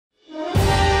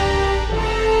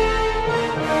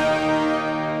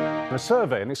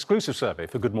survey, an exclusive survey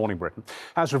for Good Morning Britain,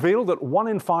 has revealed that 1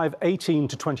 in 5 18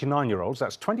 to 29-year-olds,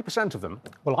 that's 20% of them,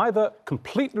 will either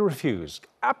completely refuse,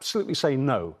 absolutely say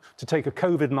no to take a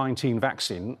COVID-19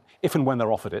 vaccine if and when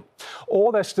they're offered it,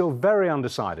 or they're still very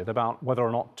undecided about whether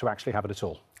or not to actually have it at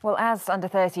all. Well, as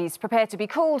under-30s prepare to be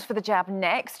called for the jab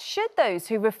next, should those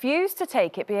who refuse to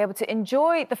take it be able to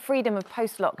enjoy the freedom of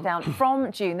post-lockdown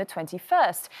from June the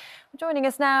 21st? Joining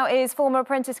us now is former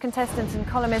Apprentice contestant and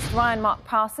columnist Ryan Mark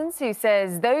Parsons, who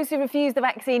says those who refuse the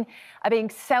vaccine are being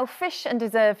selfish and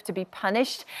deserve to be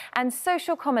punished, and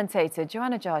social commentator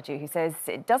Joanna Jarju, who says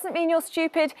it doesn't mean you're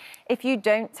stupid if you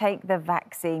don't take the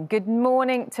vaccine. Good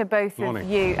morning to both of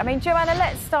you. I mean, Joanna,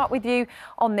 let's start with you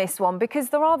on this one, because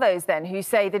there are those then who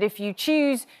say that if you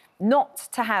choose not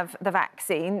to have the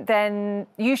vaccine, then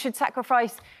you should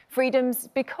sacrifice freedoms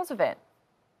because of it.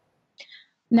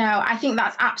 No, I think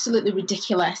that's absolutely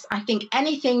ridiculous. I think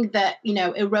anything that,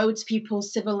 erodes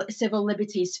people's civil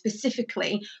liberties,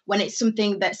 specifically when it's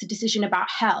something that's a decision about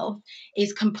health,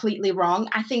 is completely wrong.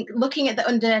 I think looking at the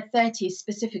under 30s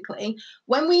specifically,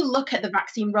 when we look at the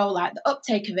vaccine rollout, the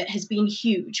uptake of it has been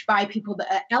huge by people that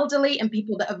are elderly and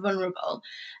people that are vulnerable.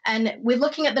 And we're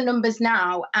looking at the numbers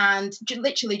now, and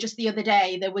literally just the other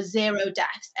day, there was 0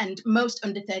 deaths, and most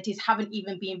under 30s haven't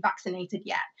even been vaccinated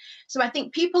yet. So I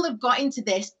think people have got into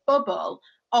this bubble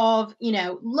of,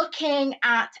 looking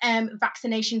at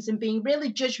vaccinations and being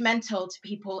really judgmental to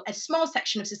people, a small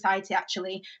section of society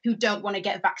actually, who don't want to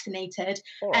get vaccinated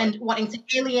and wanting to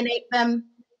alienate them.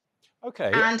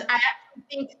 Okay. And I actually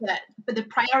think that the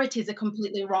priorities are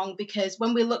completely wrong, because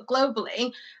when we look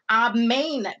globally, our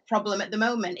main problem at the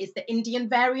moment is the Indian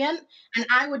variant. And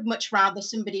I would much rather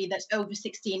somebody that's over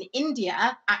 60 in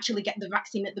India actually get the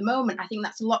vaccine at the moment. I think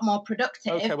that's a lot more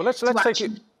productive. Okay, well, let's take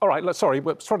it. All right, sorry,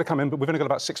 we're trying to come in, but we've only got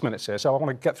about 6 minutes here, so I want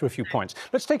to get through a few points.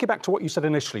 Let's take it back to what you said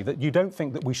initially, that you don't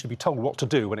think that we should be told what to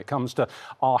do when it comes to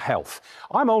our health.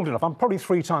 I'm old enough, I'm probably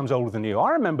 3 times older than you.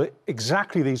 I remember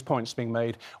exactly these points being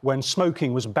made when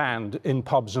smoking was banned in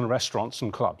pubs and restaurants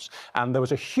and clubs. And there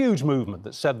was a huge movement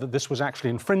that said that this was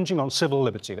actually infringing on civil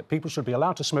liberty, that people should be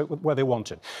allowed to smoke where they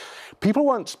wanted. People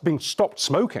weren't being stopped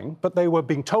smoking, but they were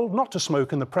being told not to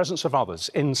smoke in the presence of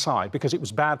others inside because it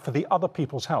was bad for the other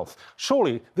people's health.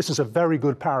 Surely this is a very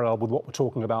good parallel with what we're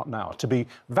talking about now. To be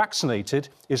vaccinated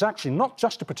is actually not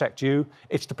just to protect you,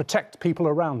 it's to protect people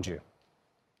around you.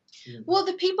 Well,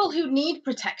 the people who need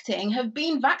protecting have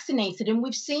been vaccinated, and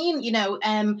we've seen,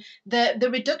 the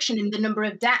reduction in the number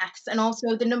of deaths and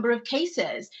also the number of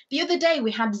cases. The other day,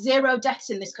 we had 0 deaths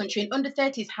in this country, and under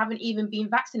 30s haven't even been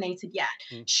vaccinated yet.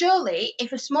 Surely,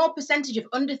 if a small percentage of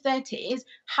under 30s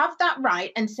have that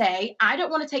right and say, I don't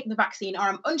want to take the vaccine, or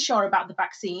I'm unsure about the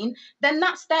vaccine, then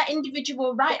that's their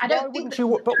individual right. I don't think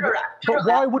but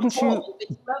why wouldn't you?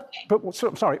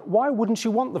 Sorry, why wouldn't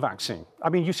you want the vaccine? I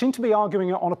mean, you seem to be arguing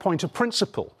it on a point of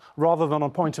principle rather than on a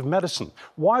point of medicine.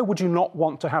 Why would you not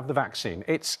want to have the vaccine?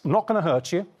 It's not going to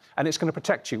hurt you and it's going to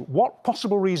protect you. What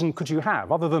possible reason could you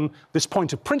have, other than this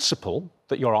point of principle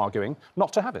that you're arguing,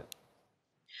 not to have it?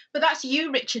 But that's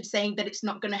you, Richard, saying that it's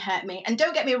not going to hurt me. And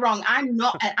don't get me wrong, I'm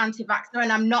not an anti-vaxxer,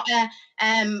 and I'm not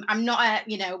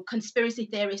a conspiracy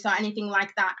theorist or anything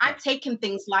like that. I've taken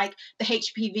things like the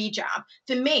HPV jab.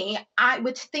 For me,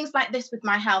 with things like this with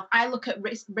my health, I look at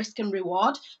risk and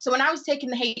reward. So when I was taking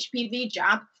the HPV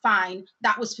jab, fine,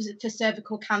 that was for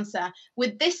cervical cancer.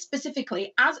 With this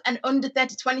specifically, as an under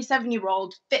 30,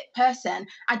 27-year-old fit person,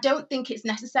 I don't think it's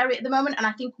necessary at the moment. And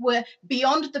I think we're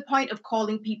beyond the point of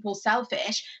calling people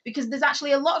selfish, because there's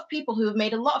actually a lot of people who have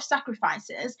made a lot of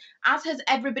sacrifices, as has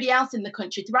everybody else in the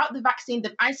country. Throughout the vaccine,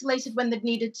 they've isolated when they've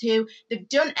needed to, they've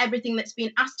done everything that's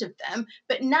been asked of them,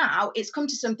 but now it's come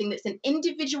to something that's an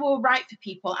individual right for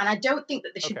people, and I don't think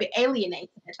that they should be alienated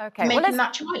making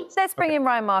that choice. Let's bring in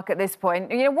Ryan Mark at this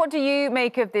point. What do you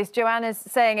make of this? Joanna's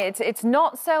saying it's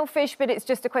not selfish, but it's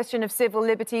just a question of civil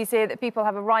liberties here, that people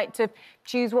have a right to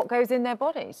choose what goes in their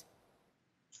bodies.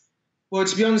 Well,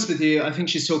 to be honest with you, I think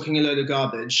she's talking a load of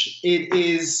garbage. It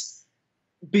is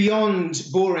beyond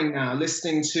boring now,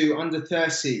 listening to under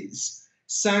 30s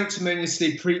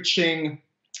sanctimoniously preaching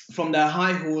from their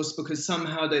high horse because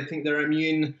somehow they think they're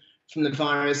immune from the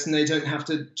virus and they don't have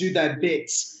to do their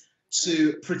bits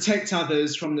to protect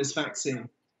others from this vaccine,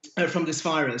 from this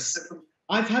virus.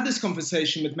 I've had this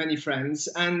conversation with many friends,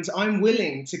 and I'm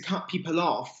willing to cut people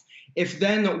off if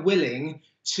they're not willing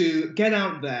to get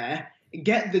out there,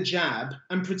 get the jab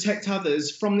and protect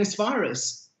others from this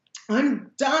virus.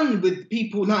 I'm done with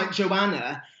people like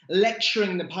Joanna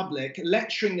lecturing the public,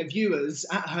 lecturing the viewers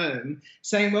at home,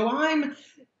 saying, well, I'm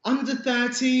under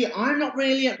 30, I'm not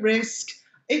really at risk,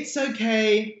 it's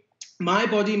okay. my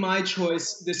body, my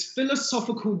choice, this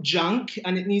philosophical junk,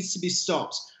 and it needs to be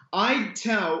stopped. I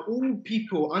tell all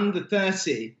people under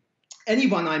 30,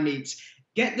 anyone I meet,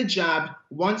 get the jab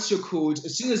once you're called.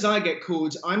 As soon as I get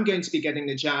called, I'm going to be getting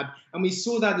the jab. And we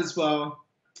saw that as well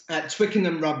at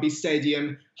Twickenham Rugby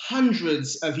Stadium.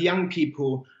 Hundreds of young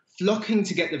people flocking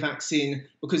to get the vaccine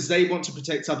because they want to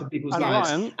protect other people's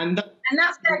lives. Ryan, And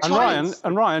that's their choice.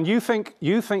 Ryan, you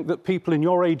think that people in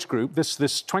your age group, this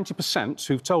 20%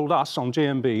 who've told us on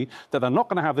GMB that they're not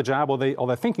going to have the jab, or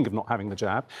they're thinking of not having the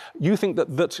jab, you think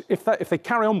that if they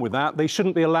carry on with that, they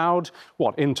shouldn't be allowed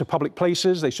into public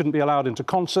places? They shouldn't be allowed into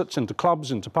concerts, into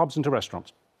clubs, into pubs, into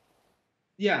restaurants?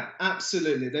 Yeah,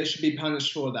 absolutely. They should be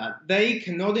punished for that. They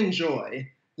cannot enjoy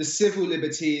the civil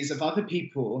liberties of other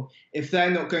people if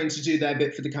they're not going to do their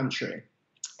bit for the country.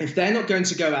 If they're not going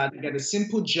to go out and get a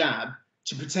simple jab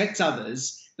to protect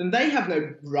others, then they have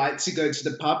no right to go to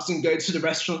the pubs and go to the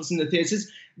restaurants and the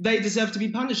theatres. They deserve to be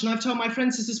punished. And I've told my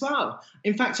friends this as well.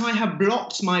 In fact, I have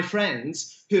blocked my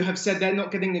friends who have said they're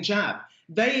not getting the jab.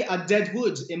 They are dead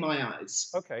wood in my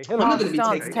eyes. OK,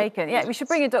 taken. Yeah, we should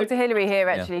bring in Dr. Hillary here,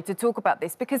 actually, to talk about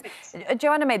this, because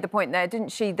Joanna made the point there,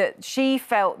 didn't she, that she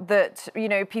felt that,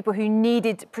 people who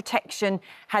needed protection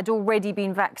had already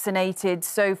been vaccinated.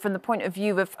 So from the point of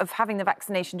view of having the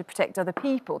vaccination to protect other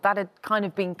people, that had kind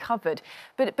of been covered.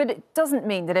 But it doesn't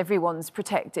mean that everyone's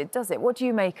protected, does it? What do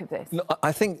you make of this? No,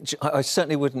 I think I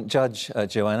certainly wouldn't judge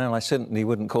Joanna, and I certainly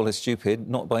wouldn't call her stupid,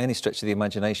 not by any stretch of the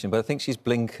imagination, but I think she's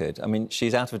blinkered. I mean,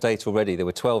 she's out of date already. There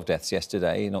were 12 deaths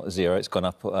yesterday, not 0. It's gone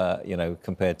up,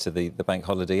 compared to the bank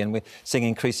holiday. And we're seeing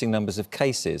increasing numbers of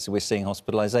cases. We're seeing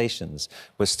hospitalisations.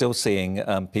 We're still seeing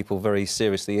people very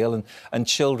seriously ill, and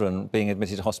children being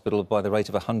admitted to hospital by the rate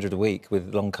of 100 a week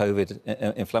with long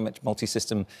COVID,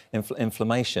 multi-system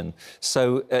inflammation.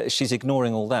 So she's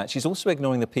ignoring all that. She's also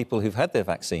ignoring the people who've had their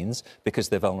vaccines because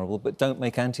they're vulnerable but don't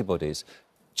make antibodies.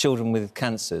 Children with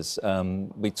cancers.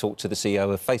 We talked to the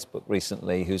CEO of Facebook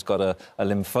recently, who's got a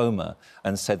lymphoma,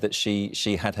 and said that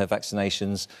she had her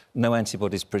vaccinations, no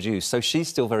antibodies produced. So she's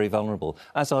still very vulnerable,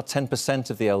 as are 10%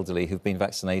 of the elderly who've been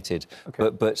vaccinated,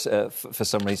 but for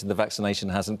some reason the vaccination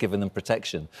hasn't given them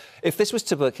protection. If this was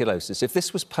tuberculosis, if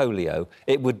this was polio,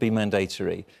 it would be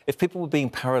mandatory. If people were being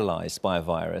paralysed by a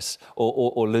virus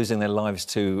or losing their lives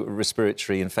to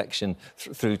respiratory infection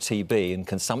through TB and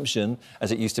consumption,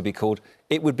 as it used to be called,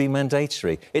 it would be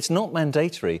mandatory. It's not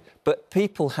mandatory, but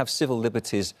people have civil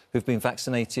liberties who've been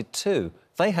vaccinated too.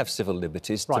 They have civil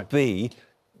liberties to be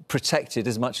protected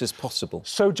as much as possible.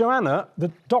 So, Joanna, the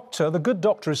good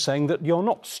doctor is saying that you're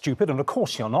not stupid, and of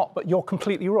course you're not, but you're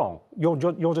completely wrong. You're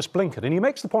just blinkered. And he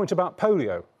makes the point about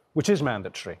polio, which is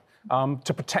mandatory,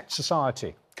 to protect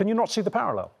society. Can you not see the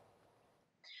parallel?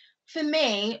 For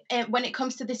me, when it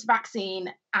comes to this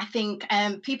vaccine, I think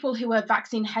people who are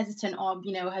vaccine hesitant or,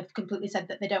 have completely said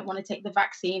that they don't want to take the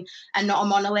vaccine are not a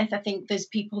monolith. I think there's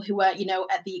people who are,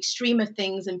 at the extreme of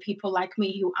things, and people like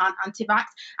me who aren't anti-vax.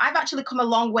 I've actually come a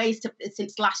long ways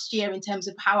since last year in terms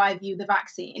of how I view the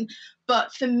vaccine.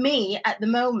 But for me, at the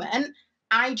moment,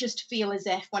 I just feel as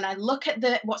if when I look at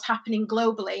what's happening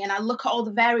globally and I look at all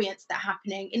the variants that are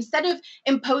happening, instead of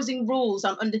imposing rules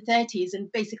on under 30s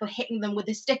and basically hitting them with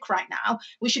a stick right now,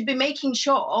 we should be making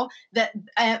sure that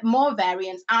more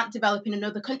variants aren't developing in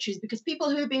other countries, because people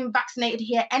who are being vaccinated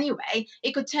here anyway,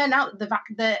 it could turn out that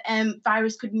the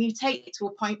virus could mutate to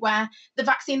a point where the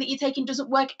vaccine that you're taking doesn't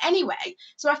work anyway.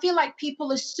 So I feel like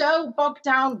people are so bogged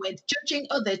down with judging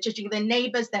others, judging their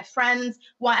neighbours, their friends,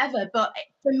 whatever. But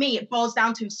for me, it boils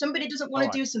down to if somebody doesn't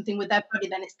want to do something with their body,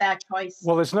 then it's their choice.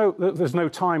 Well, there's no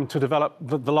time to develop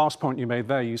the last point you made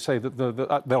there. You say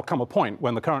that there'll come a point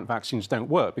when the current vaccines don't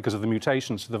work because of the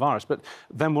mutations to the virus, but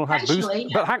then we'll have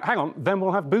then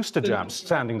we'll have booster jabs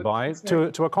standing by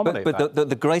to accommodate that. But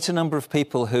the greater number of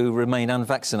people who remain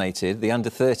unvaccinated, the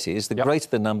under 30s, the greater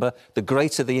the number, the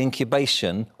greater the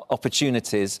incubation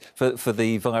opportunities for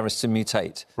the virus to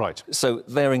mutate. Right. So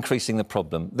they're increasing the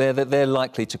problem. They're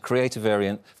likely to create a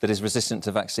variant that is resistant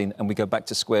to vaccine, and we go back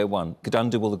to square one. Could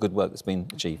undo all the good work that's been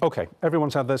achieved. OK,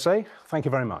 everyone's had their say. Thank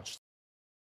you very much.